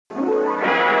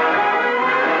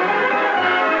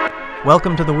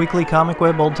Welcome to the weekly Comic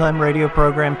Web Old Time Radio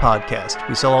Program podcast.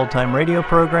 We sell old time radio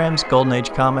programs, Golden Age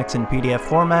comics in PDF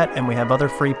format, and we have other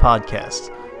free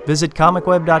podcasts. Visit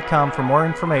comicweb.com for more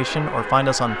information or find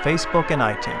us on Facebook and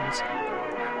iTunes.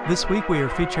 This week we are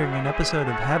featuring an episode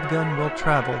of Have Gun Will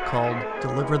Travel called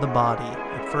Deliver the Body.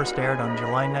 It first aired on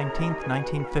July 19th,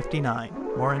 1959.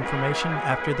 More information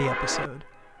after the episode.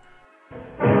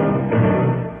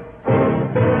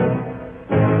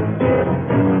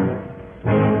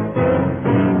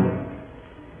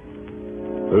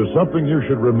 There's something you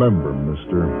should remember,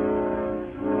 mister.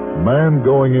 A man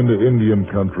going into Indian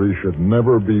country should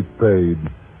never be paid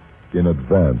in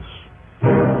advance.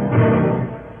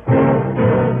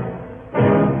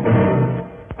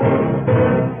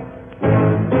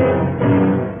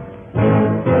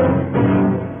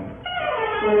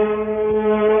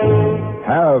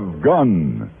 Have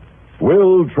Gun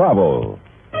Will Travel.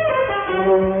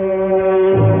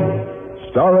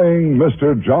 Starring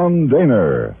Mr. John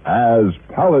Dehner as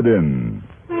Paladin.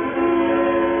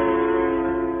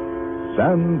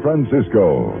 San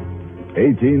Francisco,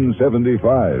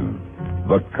 1875.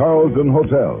 The Carlton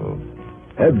Hotel.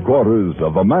 Headquarters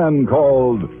of a man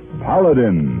called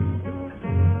Paladin.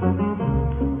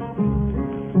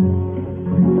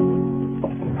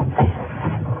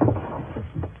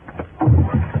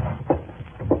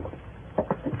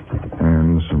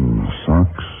 And some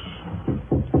socks.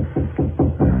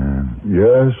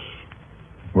 Yes?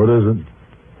 What is it?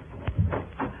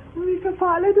 Mr.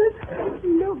 Paladin,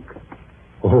 look.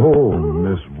 Oh,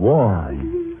 Miss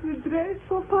Wong. The dress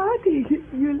for party.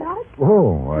 You like?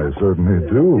 Oh, I certainly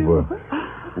do.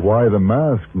 But why the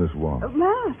mask, Miss Wong? A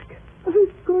mask. I was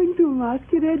going to a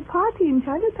masquerade party in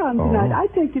Chinatown tonight. I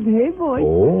take him Hey Boy.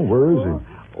 Oh, where is he?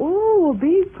 Oh,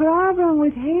 big problem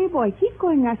with Hey Boy. Keep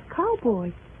going as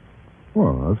cowboy.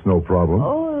 Well, that's no problem.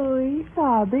 Oh, it's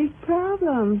a big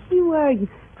problem. He wears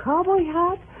cowboy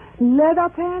hat, leather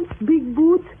pants, big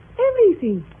boots,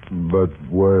 everything. But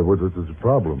what's the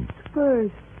problem?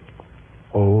 Spurs.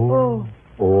 Oh.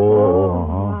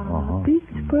 Big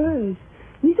spurs.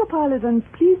 Mr. Paladin,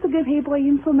 please to give Hey Boy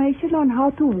information on how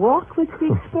to walk with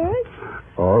big spurs.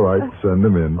 All right, send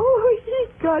him in. Oh, he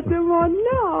got them on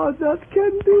now. That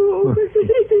can do.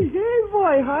 Hey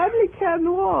Boy hardly can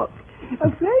walk.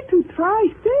 Afraid to try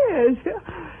stairs.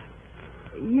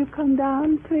 You come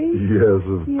down, please? Yes,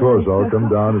 of course. I'll come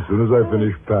down as soon as I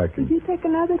finish packing. Did you take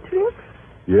another trip?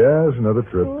 Yes, another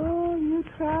trip. Oh, you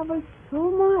travel so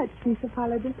much, Mr.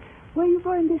 Paladin. Where are you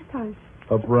going this time?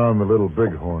 Up around the Little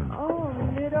Bighorn. Oh,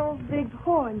 Little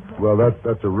Bighorn. Well,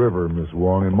 that's a river, Miss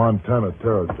Wong, in Montana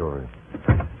Territory.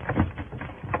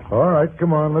 All right,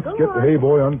 come on. Let's get the Hey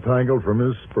Boy untangled from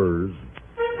his spurs.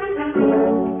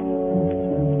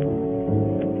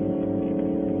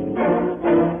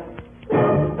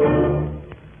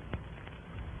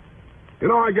 You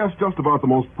know, I guess just about the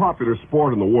most popular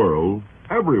sport in the world,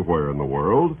 everywhere in the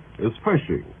world, is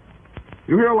fishing.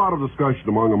 You hear a lot of discussion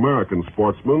among American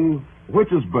sportsmen,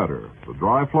 which is better, the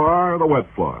dry fly or the wet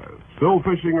fly, still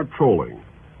fishing or trolling,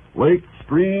 lake,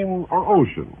 stream, or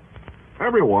ocean.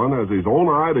 Everyone has his own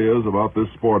ideas about this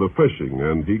sport of fishing,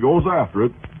 and he goes after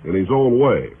it in his own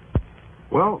way.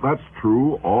 Well, that's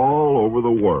true all over the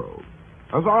world.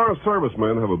 As our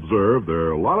servicemen have observed, there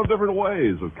are a lot of different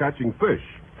ways of catching fish.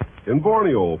 In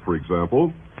Borneo, for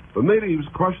example, the natives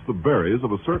crush the berries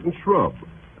of a certain shrub,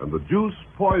 and the juice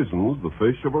poisons the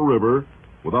fish of a river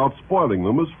without spoiling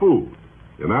them as food.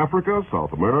 In Africa,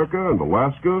 South America, and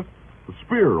Alaska, the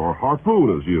spear or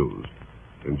harpoon is used.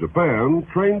 In Japan,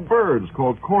 trained birds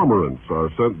called cormorants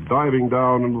are sent diving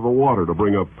down into the water to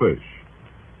bring up fish.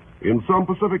 In some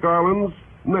Pacific islands,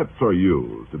 nets are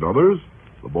used. In others,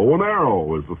 the bow and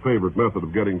arrow is the favorite method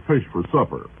of getting fish for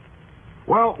supper.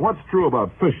 Well, what's true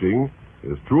about fishing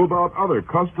is true about other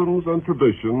customs and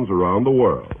traditions around the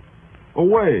world. A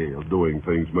way of doing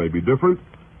things may be different,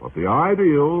 but the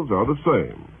ideals are the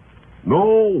same. No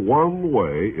one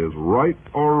way is right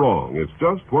or wrong. It's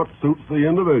just what suits the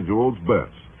individuals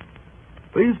best.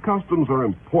 These customs are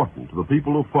important to the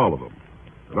people who follow them,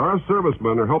 and our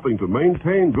servicemen are helping to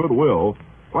maintain goodwill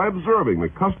by observing the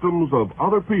customs of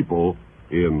other people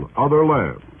in other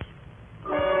lands.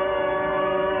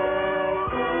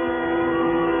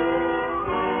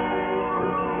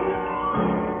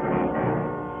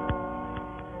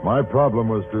 My problem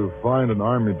was to find an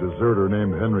Army deserter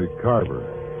named Henry Carver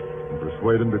and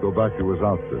persuade him to go back to his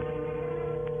outfit.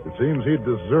 It seems he'd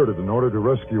deserted in order to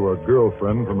rescue a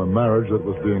girlfriend from a marriage that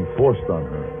was being forced on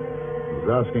her. He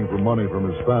was asking for money from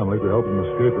his family to help him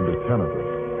escape into Canada.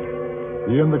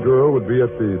 He and the girl would be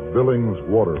at the Billings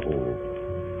Waterhole.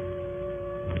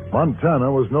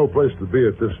 Montana was no place to be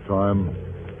at this time.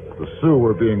 The Sioux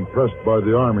were being pressed by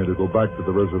the Army to go back to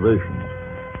the reservation.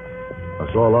 I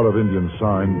saw a lot of Indian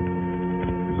sign.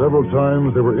 Several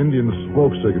times there were Indian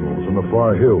smoke signals in the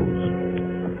far hills.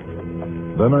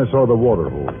 Then I saw the water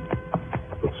hole.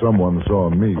 But someone saw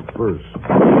me first.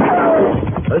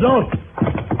 Hey, don't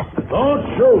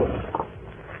shoot!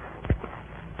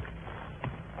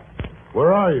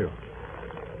 Where are you?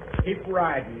 Keep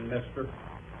riding, mister.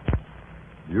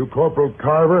 You Corporal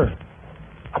Carver?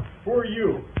 Who are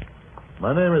you?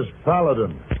 My name is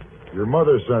Paladin. Your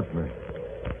mother sent me.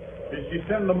 Did she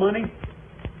send the money?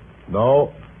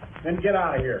 No. Then get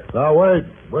out of here. Now, wait.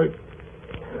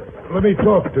 Let me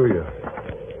talk to you.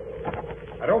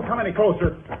 Now, don't come any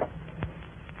closer.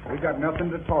 We got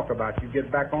nothing to talk about. You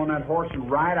get back on that horse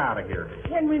and ride out of here.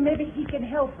 Henry, maybe he can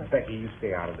help us. Becky, you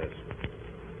stay out of this.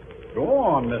 Go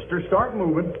on, mister. Start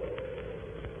moving.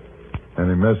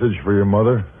 Any message for your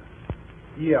mother?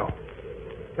 Yeah.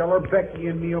 Tell her Becky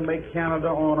and me'll make Canada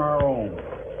on our own.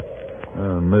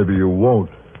 Maybe you won't.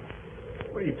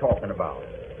 What are you talking about?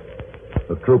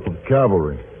 A troop of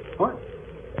cavalry. What?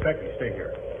 Becky, stay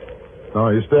here. No,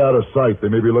 you stay out of sight. They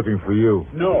may be looking for you.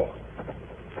 No.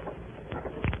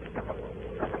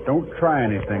 Don't try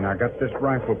anything. I got this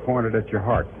rifle pointed at your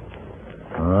heart.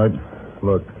 All right.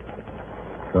 Look.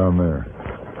 Down there.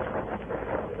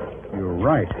 You're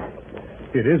right.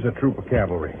 It is a troop of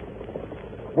cavalry.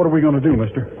 What are we going to do,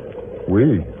 mister?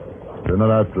 We? They're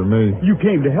not after me. You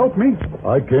came to help me?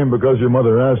 I came because your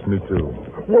mother asked me to.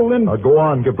 Well, then... Now, go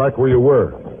on. Get back where you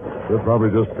were. They're probably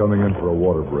just coming in for a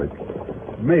water break.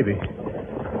 Maybe.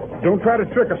 Don't try to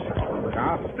trick us.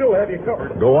 I'll still have you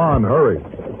covered. Go on. Hurry.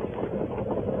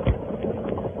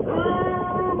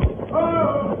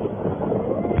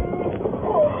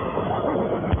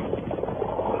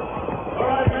 All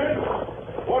right, men.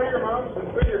 Water your mouths and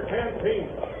fill your canteen.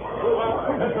 Move out.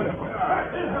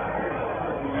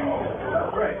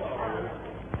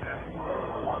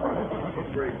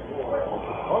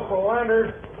 Corporal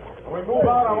Landers, when we move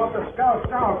out, I want the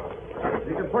scouts out.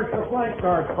 You can push the flank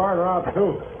guards farther out,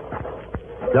 too.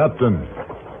 Captain.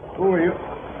 Who are you?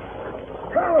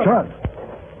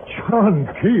 John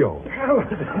Keel.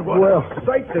 Well,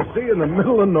 sight to see in the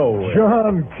middle of nowhere.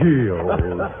 John Keel.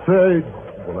 Say,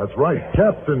 well, that's right.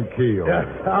 Captain Keel.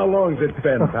 How long's it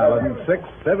been, Paladin? 6,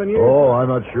 7 years? Oh, I'm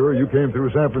not sure. You came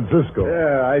through San Francisco.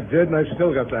 Yeah, I did, and I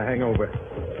still got the hangover.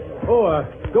 Oh,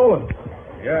 Dolan.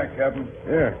 Yeah, Captain.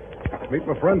 Here. Meet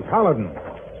my friend Paladin.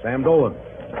 Sam Dolan.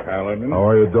 Paladin? How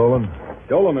are you, Dolan?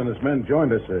 Dolan and his men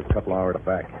joined us a couple hours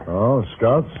back. Oh,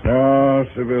 scouts? No,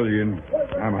 civilian.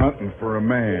 I'm hunting for a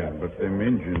man, but them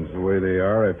Injuns, the way they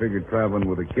are, I figured traveling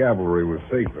with the cavalry was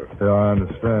safer. Yeah, I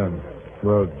understand.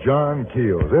 Well, John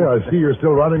Keel. There, I see you're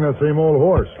still riding that same old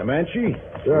horse. Comanche?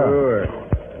 Yeah. Sure.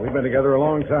 We've been together a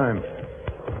long time.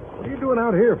 What are you doing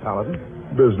out here, Paladin?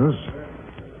 Business.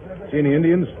 See any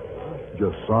Indians?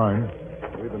 Just sign.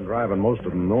 We've been driving most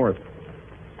of them north.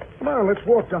 Come on, let's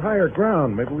walk to higher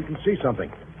ground. Maybe we can see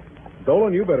something.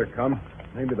 Dolan, you better come.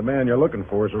 Maybe the man you're looking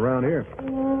for is around here.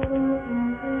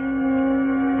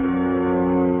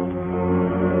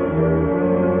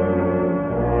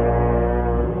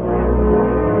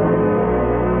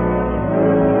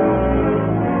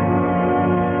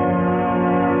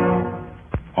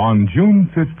 On June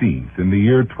 15th, in the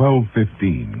year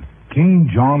 1215, King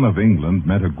John of England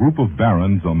met a group of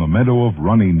barons on the meadow of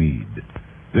Runnymede.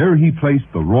 There he placed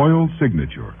the royal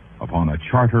signature upon a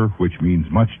charter which means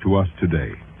much to us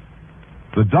today.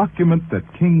 The document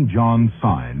that King John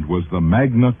signed was the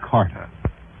Magna Carta.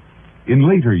 In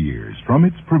later years, from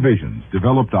its provisions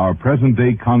developed our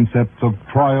present-day concepts of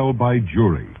trial by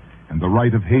jury and the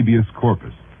right of habeas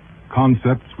corpus,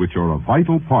 concepts which are a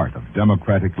vital part of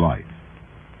democratic life.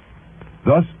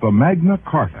 Thus, the Magna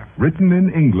Carta, written in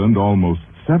England almost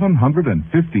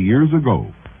 750 years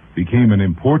ago, became an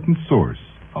important source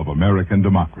of American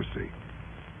democracy.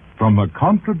 From the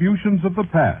contributions of the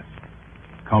past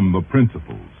come the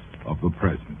principles of the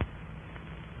present.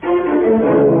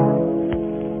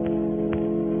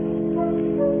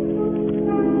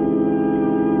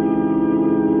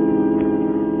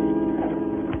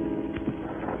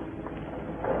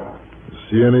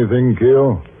 See anything,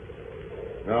 Keel?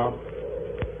 No.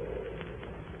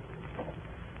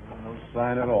 No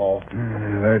sign at all.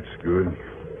 That's good.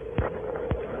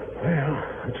 Well,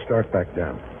 let's start back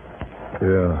down.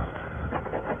 Yeah.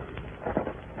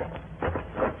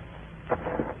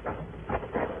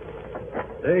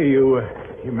 Hey, you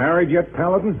married yet,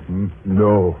 Paladin?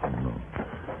 No.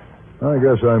 I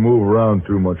guess I move around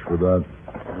too much for that.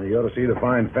 Well, you ought to see the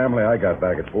fine family I got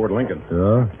back at Fort Lincoln.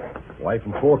 Yeah? Wife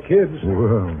and 4 kids.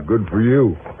 Well, good for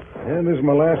you. And this is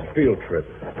my last field trip.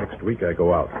 Next week I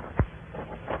go out.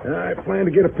 I plan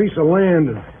to get a piece of land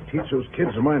and teach those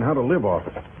kids of mine how to live off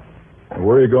it.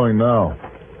 Where are you going now?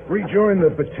 Rejoin the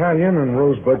battalion on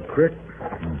Rosebud Creek.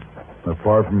 Not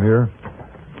far from here?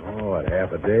 Oh, at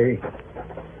half a day.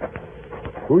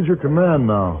 Who's your command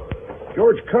now?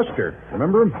 George Custer.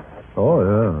 Remember him? Oh,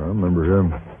 yeah, I remember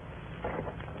him.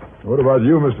 What about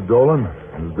you, Mr. Dolan?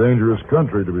 It's a dangerous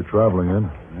country to be traveling in.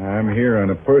 I'm here on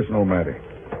a personal matter.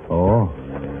 Oh?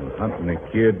 Hunting a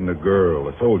kid and a girl,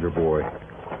 a soldier boy.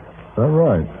 Is that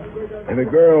right? And the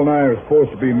girl and I are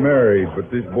supposed to be married, but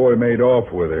this boy made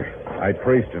off with her. I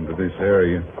traced him to this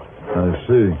area. I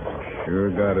see. Sure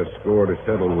got a score to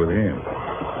settle with him.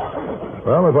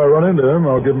 Well, if I run into him,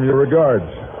 I'll give him your regards.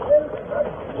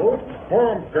 Oh,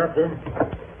 form, Captain.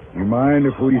 You mind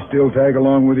if we still tag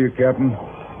along with you, Captain?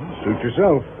 Suit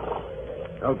yourself.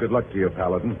 Well, good luck to you,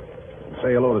 Paladin.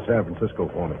 Say hello to San Francisco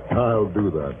for me. I'll do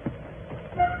that.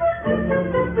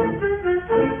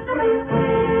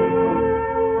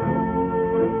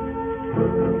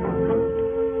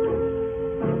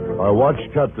 I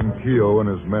watched Captain Keogh and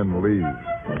his men leave.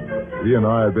 He and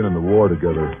I had been in the war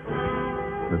together.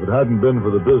 If it hadn't been for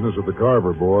the business of the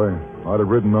Carver boy, I'd have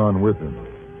ridden on with him.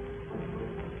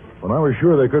 When I was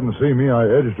sure they couldn't see me, I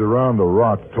edged around the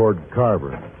rock toward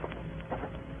Carver.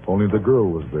 Only the girl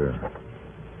was there.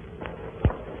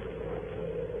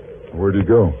 Where'd you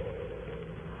go?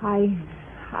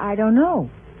 I don't know.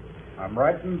 I'm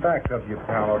right in back of you,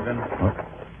 Paladin. Huh?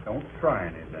 Don't try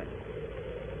anything.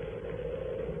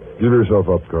 Give yourself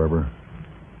up, Carver.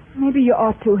 Maybe you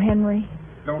ought to, Henry.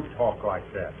 Don't talk like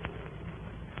that.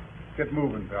 Get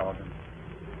moving, Paladin.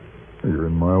 You're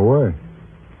in my way.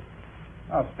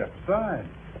 I'll step aside.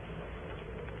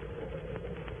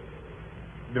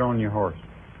 Get on your horse.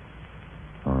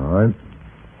 All right.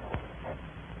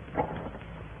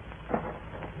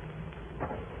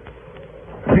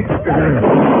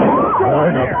 All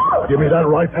right, now, give me that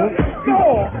rifle.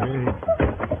 You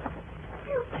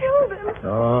killed him.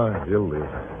 Ah, he'll live.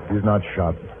 He's not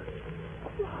shot.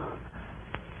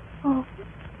 Oh,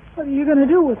 what are you going to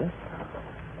do with us?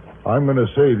 I'm going to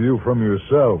save you from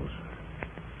yourselves,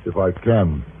 if I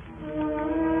can.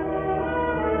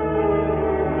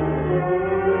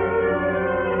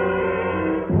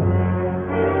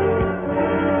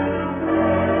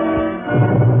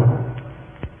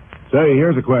 Say,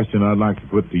 here's a question I'd like to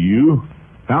put to you.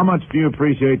 How much do you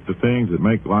appreciate the things that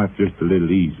make life just a little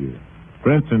easier?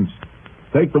 For instance,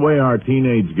 take the way our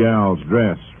teenage gals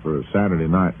dress for a Saturday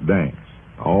night dance.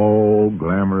 All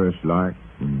glamorous like,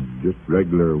 and just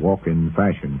regular walk-in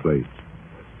fashion plates.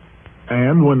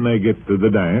 And when they get to the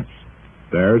dance,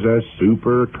 there's a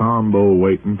super combo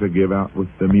waiting to give out with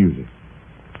the music.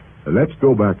 Now, let's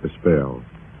go back a spell.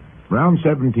 Around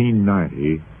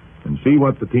 1790, and see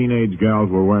what the teenage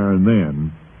gals were wearing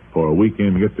then for a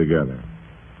weekend get-together.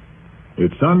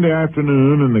 It's Sunday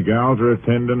afternoon, and the gals are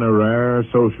attending a rare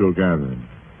social gathering.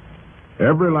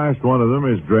 Every last one of them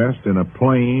is dressed in a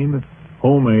plain,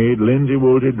 homemade,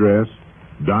 linsey-woolsey dress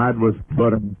dyed with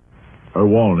butter or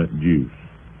walnut juice.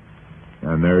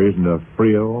 And there isn't a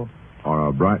frill or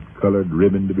a bright-colored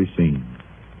ribbon to be seen.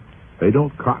 They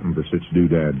don't cotton to such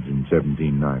doodads in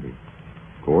 1790.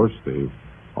 Of course, they've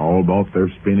all bought their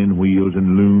spinning wheels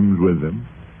and looms with them,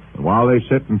 and while they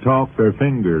sit and talk, their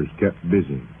fingers kept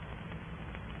busy.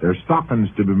 There's stockings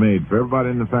to be made for everybody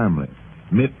in the family,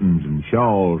 mittens and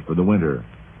shawls for the winter,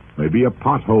 maybe a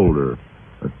pot holder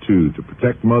or two to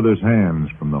protect Mother's hands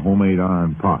from the homemade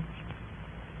iron pots.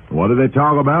 And what do they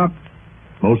talk about?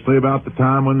 Mostly about the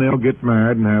time when they'll get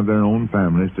married and have their own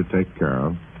families to take care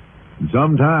of. And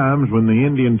sometimes when the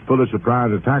Indians pull a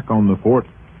surprise attack on the fort,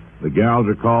 the gals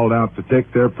are called out to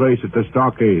take their place at the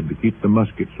stockade to keep the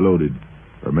muskets loaded,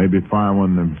 or maybe fire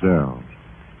one themselves.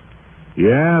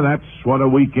 Yeah, that's what a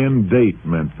weekend date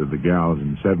meant to the gals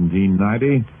in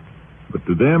 1790. But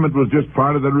to them it was just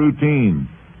part of the routine,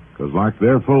 because like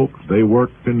their folks, they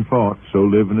worked and fought so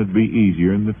living would be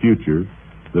easier in the future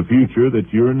that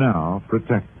you're now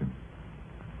protecting.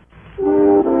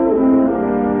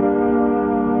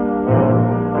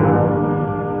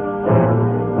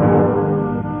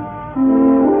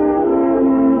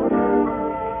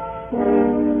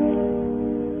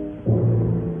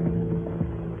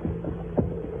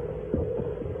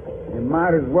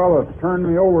 Might as well have turned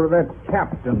me over to that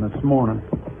captain this morning.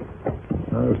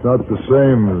 It's not the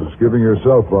same as giving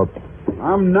yourself up.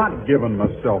 I'm not giving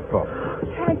myself up.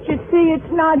 Can't you see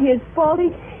it's not his fault?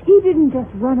 He didn't just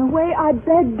run away. I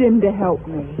begged him to help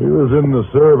me. He was in the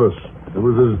service. It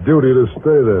was his duty to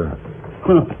stay there.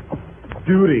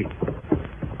 Duty?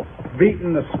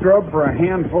 Beating the scrub for a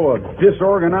handful of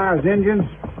disorganized Indians?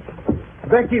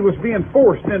 Becky was being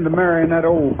forced into marrying that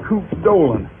old Coop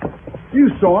Dolan.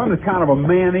 You saw him, the kind of a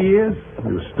man he is.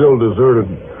 He was still deserted.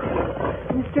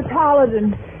 Mr.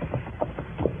 Paladin,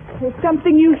 there's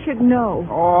something you should know.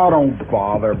 Oh, don't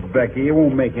bother, Becky. It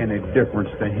won't make any difference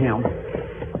to him.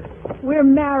 We're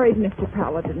married, Mr.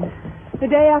 Paladin, the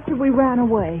day after we ran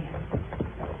away.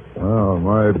 Oh,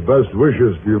 my best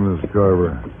wishes to you, Miss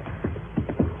Carver.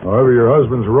 However, your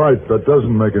husband's right. That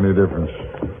doesn't make any difference.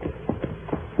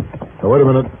 Now, wait a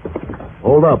minute.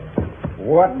 Hold up.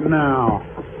 What now?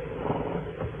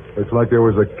 Looks like there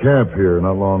was a camp here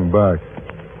not long back.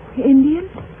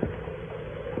 Indians?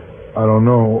 I don't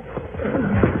know.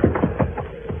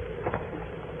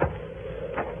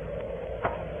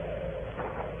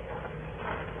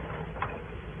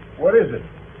 What is it?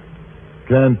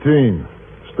 Canteen.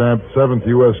 Stamped 7th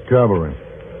U.S. Cavalry.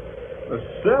 The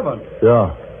 7th?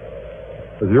 Yeah.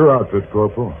 It's your outfit,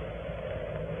 Corporal.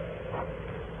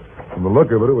 From the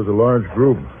look of it, it was a large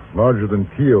group. Larger than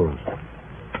Keogh's.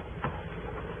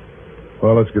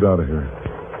 Well, let's get out of here.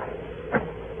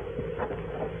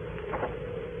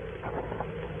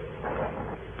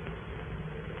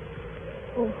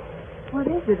 Oh, what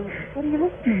is it? What are you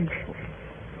listening to?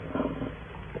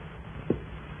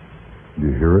 Do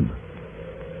you hear it?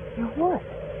 Hear what?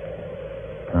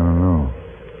 I don't know.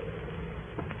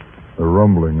 A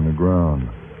rumbling in the ground.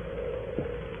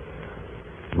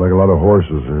 It's like a lot of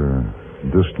horses or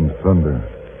distant thunder.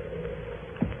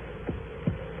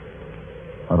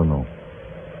 I don't know.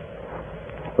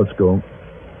 Let's go.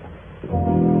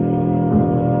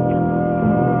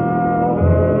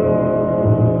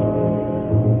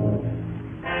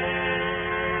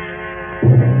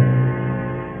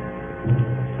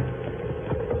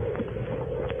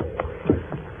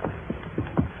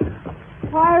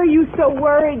 Why are you so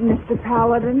worried, Mr.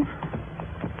 Paladin?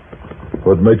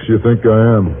 What makes you think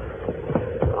I am?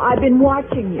 I've been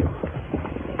watching you.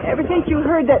 Ever since you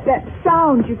heard that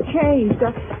sound, you changed.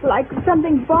 Like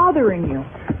something's bothering you.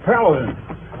 Paladin,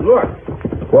 look.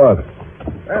 What?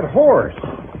 That horse.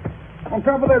 On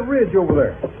top of that ridge over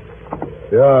there.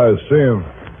 Yeah, I see him.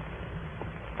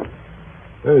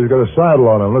 Hey, he's got a saddle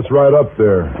on him. Let's ride up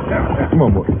there. Yeah. Come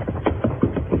on, boy.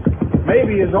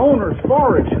 Maybe his owner's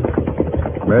foraging.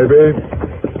 Maybe.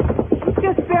 He's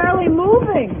just barely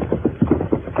moving.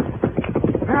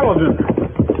 Paladin,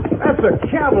 that's a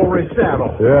cavalry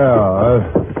saddle. Yeah,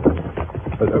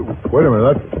 wait a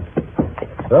minute.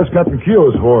 That's Captain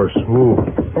Keogh's horse. Ooh.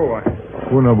 Boy.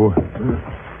 Ooh, no, boy.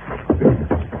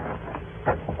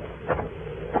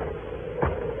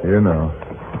 Here now.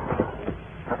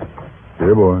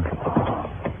 Here, boy.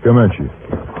 Come at you.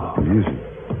 Easy.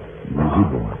 Easy,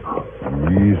 boy.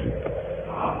 Easy.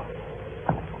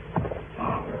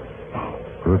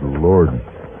 Good Lord.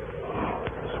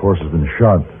 This horse has been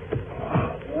shot.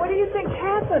 What do you think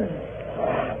happened?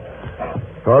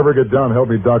 Carver, get down and help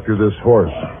me doctor this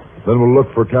horse. Then we'll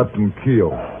look for Captain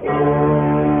Keogh.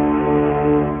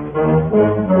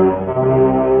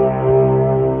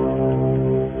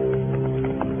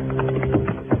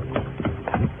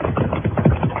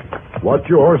 Watch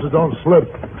your horses don't slip.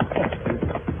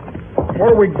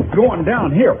 What are we going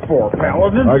down here for,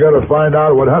 Paladin? I gotta find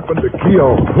out what happened to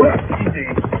Keogh.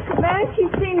 Comanche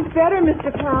seems better,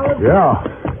 Mr. Paladin. Yeah.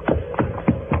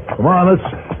 Come on, let's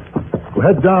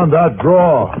head down that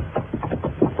draw.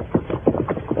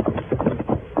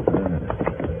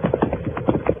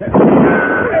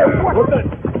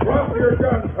 Drop your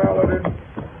gun, Paladin.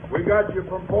 We got you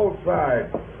from both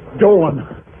sides. Dolan.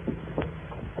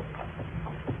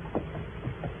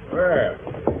 Well,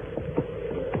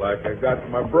 looks like I got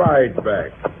my bride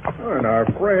back. And our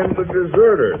friend, the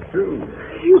deserter, too.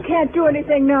 You can't do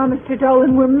anything now, Mr.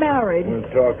 Dolan. We're married. We'll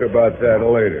talk about that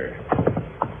later.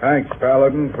 Thanks,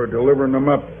 Paladin, for delivering them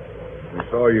up. We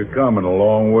saw you coming a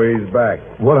long ways back.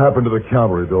 What happened to the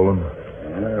cavalry, Dolan?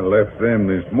 I left them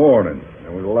this morning.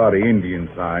 There was a lot of Indian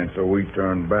signs, so we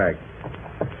turned back.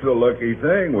 It's a lucky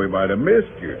thing we might have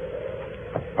missed you.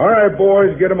 All right,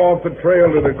 boys, get them off the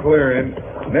trail to the clearing,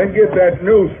 and then get that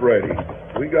noose ready.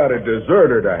 We got a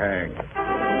deserter to hang.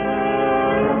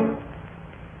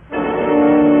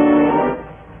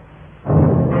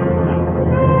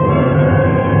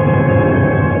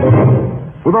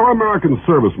 With our American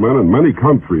servicemen in many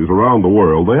countries around the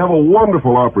world, they have a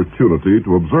wonderful opportunity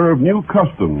to observe new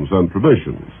customs and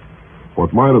traditions.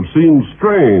 What might have seemed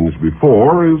strange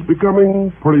before is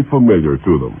becoming pretty familiar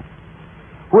to them.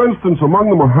 For instance, among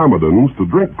the Mohammedans,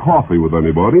 to drink coffee with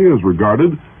anybody is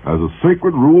regarded as a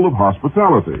sacred rule of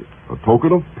hospitality, a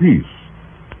token of peace.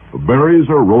 The berries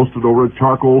are roasted over a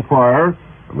charcoal fire,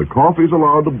 and the coffee is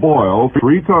allowed to boil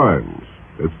 3 times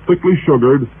It's thickly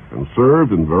sugared and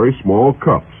served in very small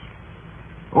cups.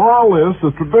 All this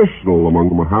is traditional among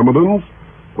the Mohammedans,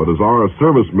 but as our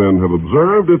servicemen have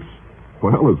observed, it's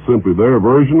simply their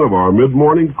version of our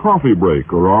mid-morning coffee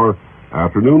break or our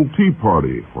afternoon tea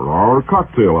party or our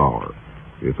cocktail hour.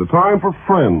 It's a time for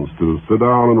friends to sit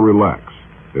down and relax.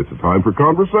 It's a time for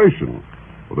conversation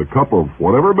with a cup of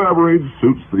whatever beverage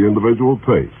suits the individual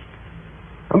taste.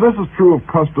 And this is true of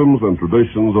customs and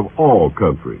traditions of all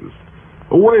countries.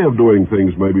 The way of doing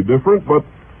things may be different, but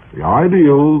the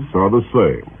ideals are the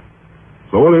same.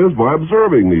 So it is by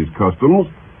observing these customs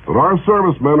that our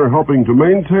servicemen are helping to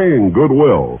maintain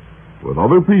goodwill with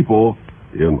other people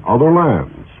in other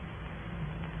lands.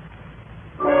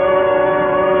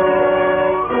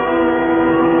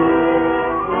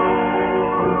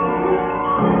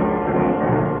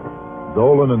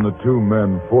 Dolan and the two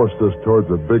men forced us towards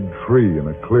a big tree in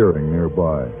a clearing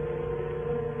nearby.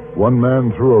 One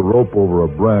man threw a rope over a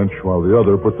branch while the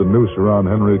other put the noose around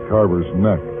Henry Carver's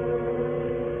neck.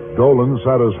 Dolan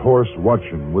sat his horse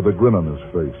watching with a grin on his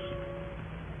face.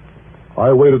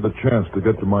 I waited the chance to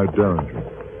get to my Derringer.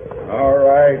 All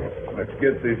right, let's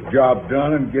get this job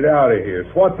done and get out of here.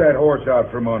 Swat that horse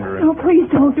out from under him. Oh, please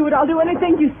don't do it. I'll do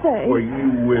anything you say. Well,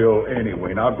 you will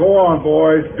anyway. Now go on,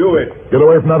 boys. Do it. Get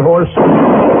away from that horse.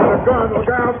 Got a gun.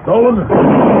 Look out. Dolan.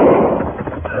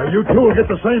 You two will get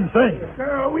the same thing.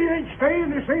 We ain't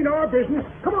staying. This ain't our business.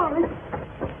 Come on.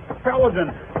 Paladin,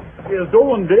 is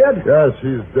Dolan dead? Yes,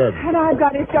 he's dead. And I've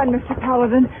got his gun, Mr.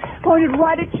 Paladin. Pointed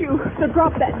right at you. So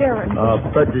drop that Darren.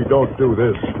 Becky, don't do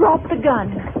this. Drop the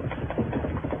gun.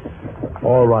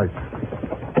 All right.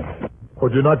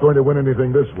 But you're not going to win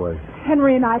anything this way.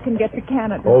 Henry and I can get to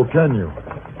Canada. Oh, can you?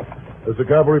 There's a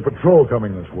cavalry patrol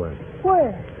coming this way.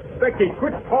 Where? Becky,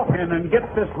 quit talking and get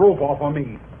this rope off of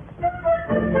me.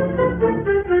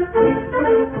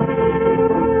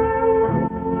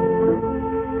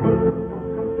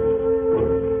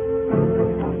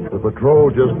 The patrol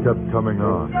just kept coming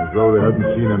on, as though they hadn't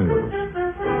seen any of us.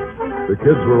 The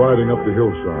kids were riding up the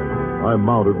hillside. I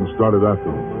mounted and started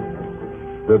after them.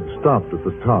 They'd stopped at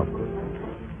the top.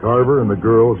 Carver and the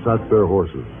girl sat their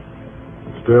horses,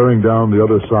 staring down the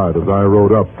other side as I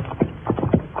rode up.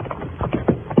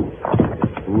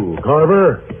 Ooh,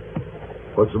 Carver!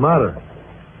 What's the matter?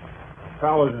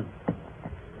 Paladin.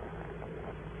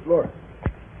 Look.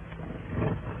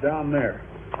 Down there.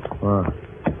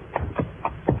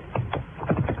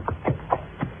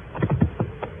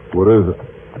 What is it?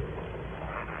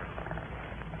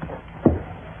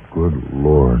 Good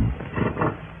Lord.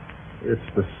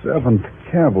 It's the 7th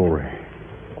Cavalry.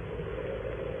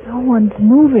 No one's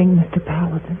moving, Mr.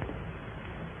 Paladin.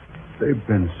 They've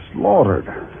been slaughtered.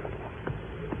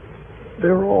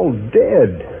 They're all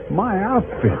dead. My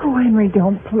outfit. Oh, Henry,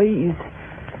 don't, please.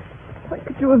 What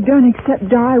could you have done except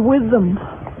die with them?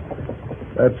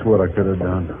 That's what I could have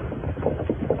done.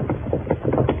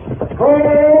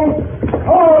 Hold!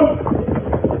 Hold!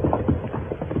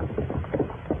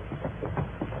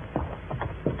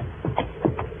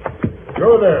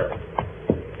 You're there.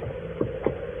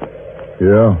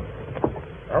 Yeah?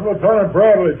 I'm Lieutenant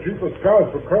Bradley, Chief of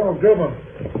Scouts for Colonel Gilman.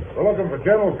 We're looking for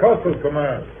General Custer's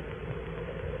command.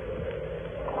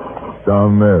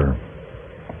 Down there.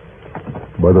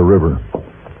 By the river.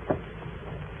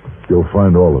 You'll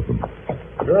find all of them.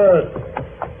 Good.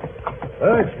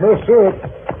 Thanks, Mister.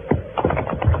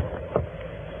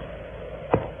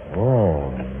 Oh,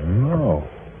 no.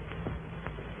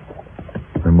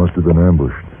 They must have been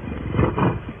ambushed.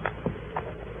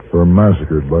 Or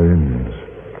massacred by Indians.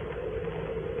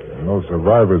 No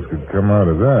survivors could come out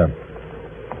of that.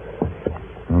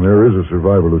 Well, there is a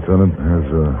survivor, Lieutenant.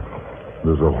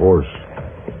 There's a horse.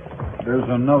 There's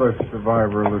another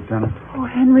survivor, Lieutenant. Oh,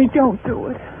 Henry, don't do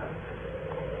it.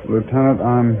 Lieutenant,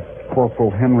 I'm Corporal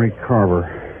Henry Carver.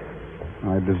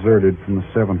 I deserted from the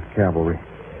 7th Cavalry.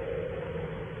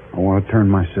 I want to turn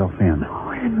myself in.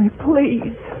 Oh, Henry,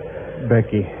 please.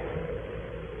 Becky,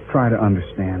 try to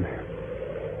understand.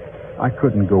 I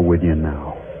couldn't go with you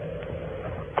now.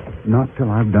 Not till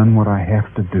I've done what I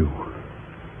have to do.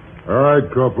 All right,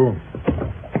 Corporal.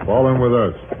 Fall in with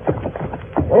us.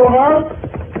 Hold on!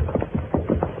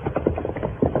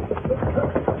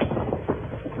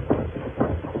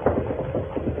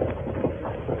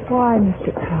 Why,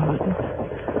 Mr. Paladin?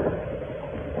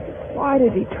 Why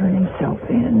did he turn himself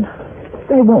in?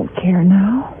 They won't care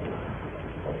now.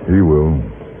 He will.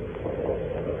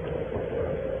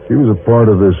 He was a part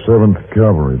of this 7th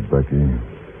Cavalry, Becky.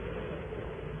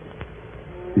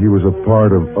 He was a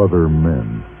part of other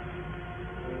men.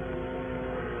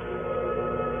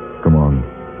 Come on.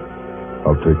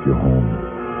 I'll take you home.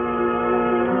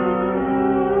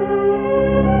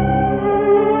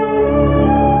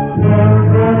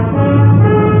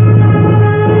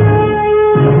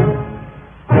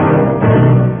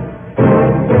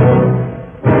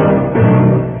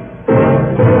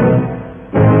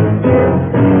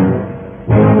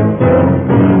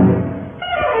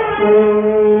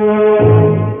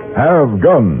 Have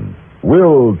Gun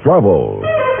Will Travel.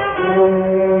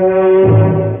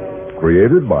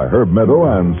 Created by Herb Meadow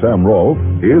and Sam Rolfe,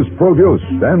 is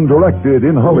produced and directed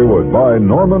in Hollywood by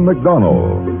Norman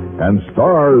McDonald and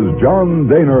stars John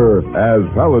Daner as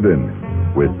Paladin,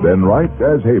 with Ben Wright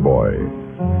as Hey Boy.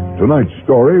 Tonight's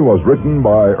story was written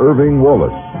by Irving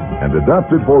Wallace and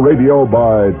adapted for radio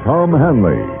by Tom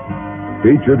Hanley.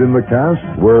 Featured in the cast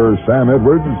were Sam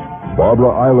Edwards, Barbara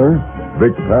Eiler,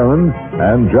 Vic Perrin,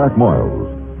 and Jack Moyles.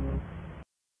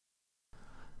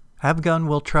 Have Gun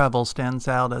Will Travel stands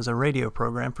out as a radio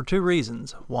program for two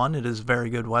reasons. One, it is a very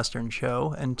good Western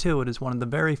show, and two, it is one of the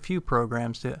very few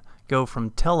programs to go from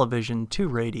television to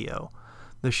radio.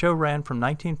 The show ran from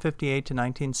 1958 to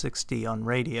 1960 on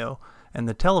radio, and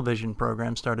the television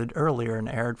program started earlier and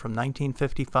aired from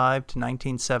 1955 to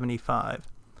 1975.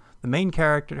 The main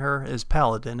character is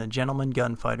Paladin, a gentleman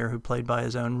gunfighter who played by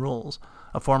his own rules.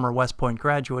 A former West Point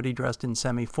graduate, he dressed in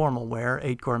semi-formal wear,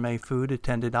 ate gourmet food,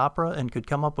 attended opera, and could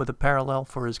come up with a parallel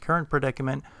for his current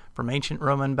predicament from ancient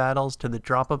Roman battles to the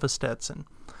drop of a Stetson.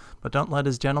 But don't let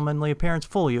his gentlemanly appearance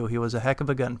fool you, he was a heck of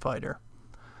a gunfighter.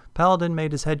 Paladin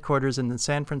made his headquarters in the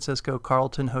San Francisco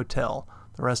Carlton Hotel.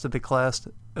 The rest of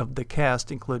the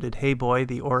cast included Hey Boy,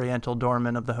 the Oriental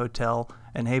doorman of the hotel,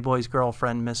 and Hey Boy's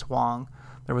girlfriend, Miss Wong.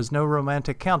 There was no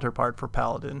romantic counterpart for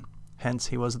Paladin, hence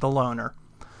he was the loner.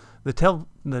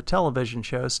 The television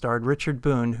show starred Richard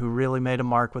Boone, who really made a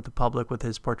mark with the public with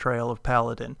his portrayal of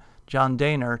Paladin. John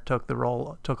Daner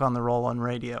took on the role on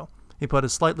radio. He put a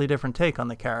slightly different take on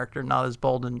the character, not as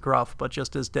bold and gruff, but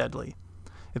just as deadly.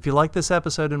 If you like this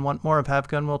episode and want more of Have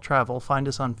Gun Will Travel, find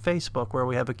us on Facebook, where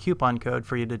we have a coupon code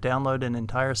for you to download an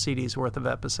entire CD's worth of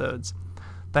episodes.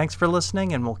 Thanks for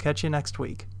listening, and we'll catch you next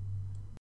week.